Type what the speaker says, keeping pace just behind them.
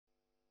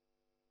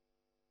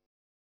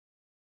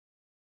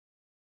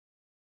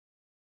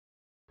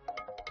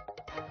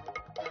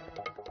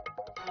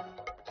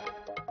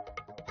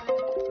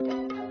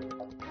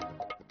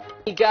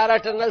11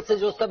 tunnel से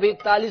जो सभी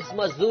 41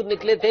 मजदूर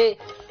निकले थे,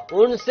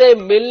 उनसे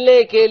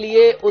मिलने के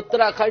लिए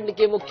उत्तराखंड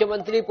के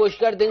मुख्यमंत्री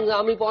पुष्कर सिंह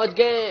धामी पहुंच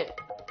गए हैं।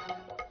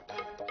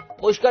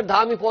 पुष्कर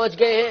धामी पहुंच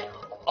गए हैं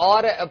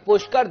और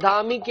पुष्कर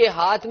धामी के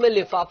हाथ में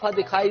लिफाफा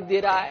दिखाई दे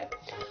रहा है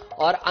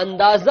और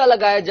अंदाजा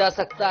लगाया जा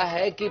सकता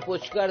है कि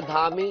पुष्कर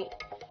धामी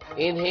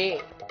इन्हें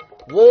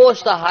वो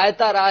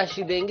सहायता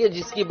राशि देंगे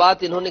जिसकी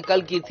बात इन्होंने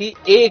कल की थी,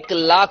 1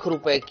 लाख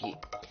रुपए की।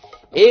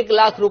 1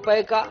 लाख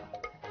रुपए का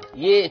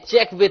ये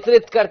चेक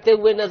वितरित करते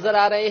हुए नजर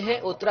आ रहे हैं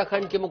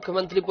उत्तराखंड के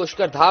मुख्यमंत्री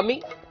पुष्कर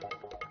धामी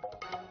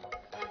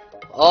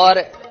और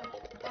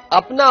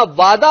अपना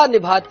वादा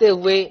निभाते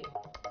हुए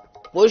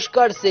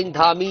पुष्कर सिंह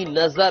धामी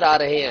नजर आ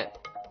रहे हैं।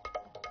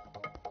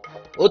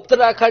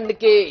 उत्तराखंड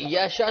के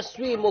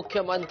यशस्वी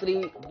मुख्यमंत्री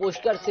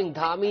पुष्कर सिंह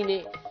धामी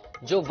ने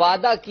जो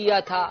वादा किया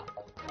था,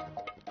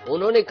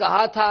 उन्होंने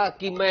कहा था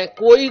कि मैं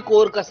कोई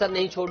कोर कसर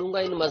नहीं छोड़ूंगा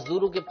इन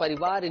मजदूरों के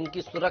परिवार,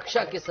 इनकी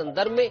सुरक्षा के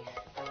संदर्भ में,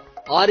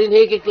 और इन्हें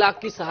 1 लाख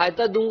की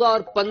सहायता दूंगा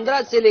और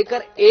 15 से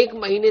लेकर 1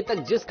 महीने तक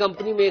जिस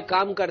कंपनी में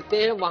काम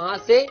करते हैं वहां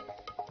से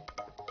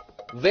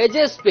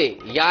वेजेस पे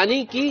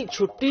यानी कि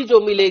छुट्टी जो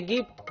मिलेगी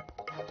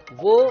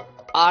वो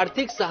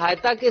आर्थिक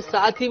सहायता के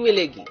साथ ही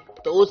मिलेगी,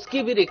 तो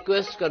उसकी भी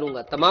रिक्वेस्ट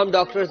करूंगा। तमाम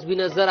डॉक्टर्स भी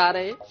नजर आ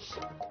रहे हैं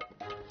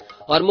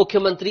और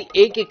मुख्यमंत्री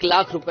 1-1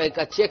 लाख रुपए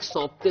का चेक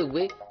सौंपते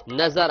हुए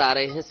नजर आ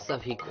रहे हैं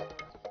सभी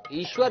को।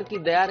 ईश्वर की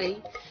दया रही,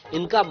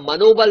 इनका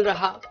मनोबल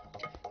रहा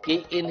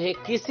कि इन्हें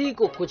किसी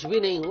को कुछ भी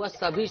नहीं हुआ,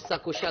 सभी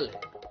सकुशल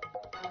हैं।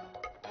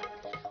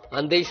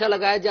 अंदेशा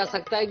लगाया जा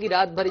सकता है कि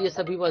रात भर ये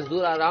सभी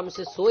मजदूर आराम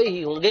से सोए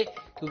ही होंगे,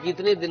 क्योंकि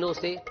इतने दिनों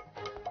से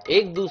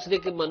एक दूसरे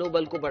के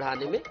मनोबल को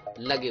बढ़ाने में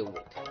लगे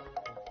हुए थे।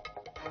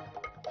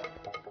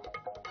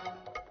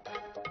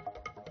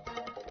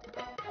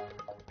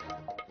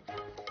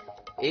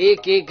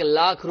 एक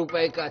लाख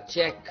रुपए का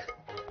चेक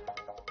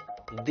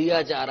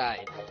दिया जा रहा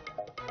है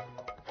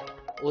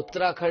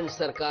उत्तराखंड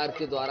सरकार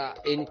के द्वारा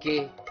इनके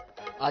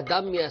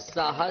अदम्य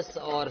साहस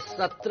और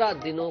 17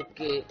 दिनों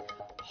के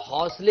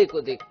हौसले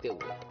को देखते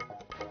हुए।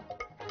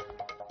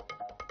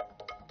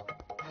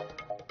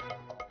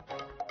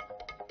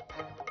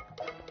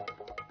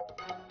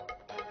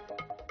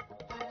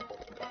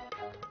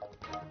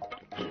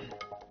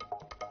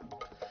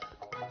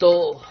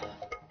 तो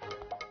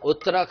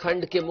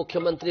उत्तराखंड के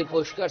मुख्यमंत्री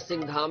पुष्कर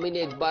सिंह धामी ने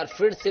एक बार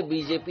फिर से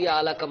बीजेपी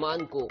आला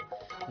कमान को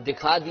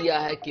दिखा दिया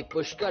है कि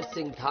पुष्कर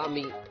सिंह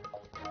धामी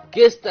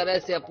किस तरह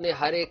से अपने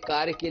हर एक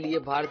कार्य के लिए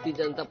भारतीय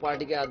जनता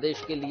पार्टी के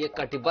आदेश के लिए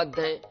कटिबद्ध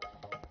हैं।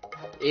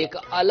 एक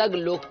अलग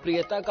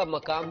लोकप्रियता का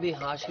मकाम भी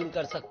हासिल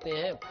कर सकते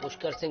हैं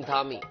पुष्कर सिंह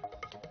धामी।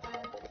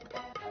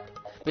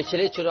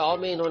 पिछले चुनाव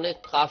में इन्होंने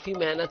काफी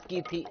मेहनत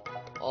की थी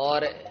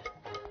और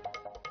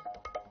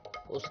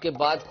उसके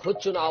बाद खुद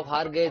चुनाव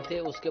हार गए थे।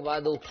 उसके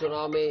बाद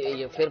उपचुनाव में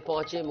ये फिर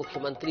पहुंचे,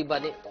 मुख्यमंत्री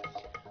बने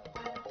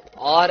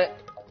और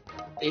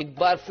एक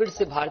बार फिर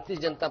से भारतीय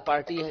जनता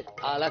पार्टी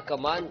आला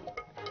कमान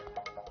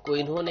को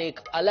इन्होंने एक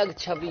अलग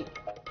छवि,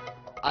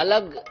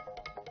 अलग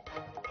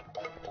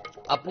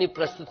अपनी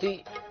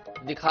प्रस्तुति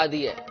दिखा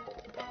दी है।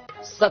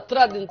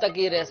 17 दिन तक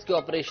ये रेस्क्यू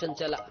ऑपरेशन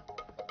चला,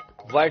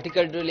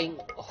 वर्टिकल ड्रिलिंग,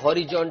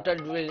 हॉरिजॉन्टल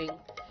ड्रिलिंग,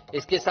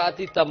 इसके साथ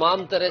ही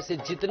तमाम तरह से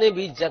जितने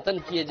भी जतन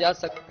किए जा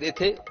सकते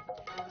थे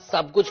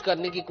सब कुछ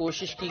करने की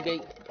कोशिश की गई।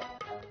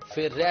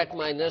 फिर रैट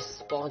माइनर्स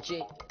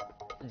पहुंचे,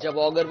 जब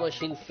ऑगर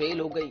मशीन फेल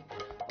हो गई,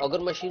 ऑगर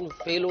मशीन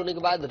फेल होने के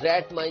बाद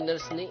रैट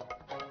माइनर्स ने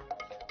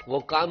वो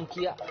काम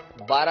किया।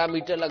 12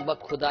 मीटर लगभग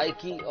खुदाई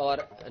की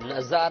और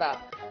नजारा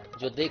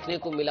जो देखने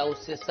को मिला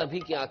उससे सभी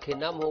की आंखें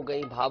नम हो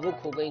गई, भावुक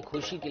हो गई,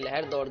 खुशी की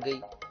लहर दौड़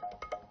गई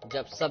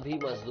जब सभी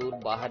मजदूर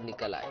बाहर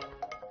निकल आए।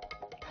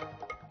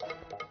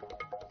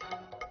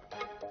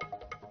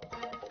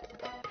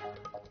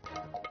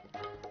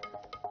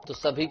 तो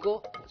सभी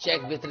को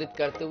चेक वितरित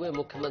करते हुए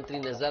मुख्यमंत्री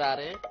नजर आ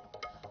रहे हैं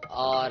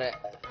और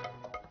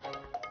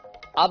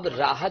अब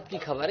राहत की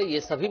खबर है, ये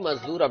सभी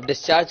मजदूर अब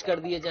डिस्चार्ज कर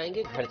दिए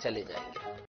जाएंगे, घर चले जाएंगे।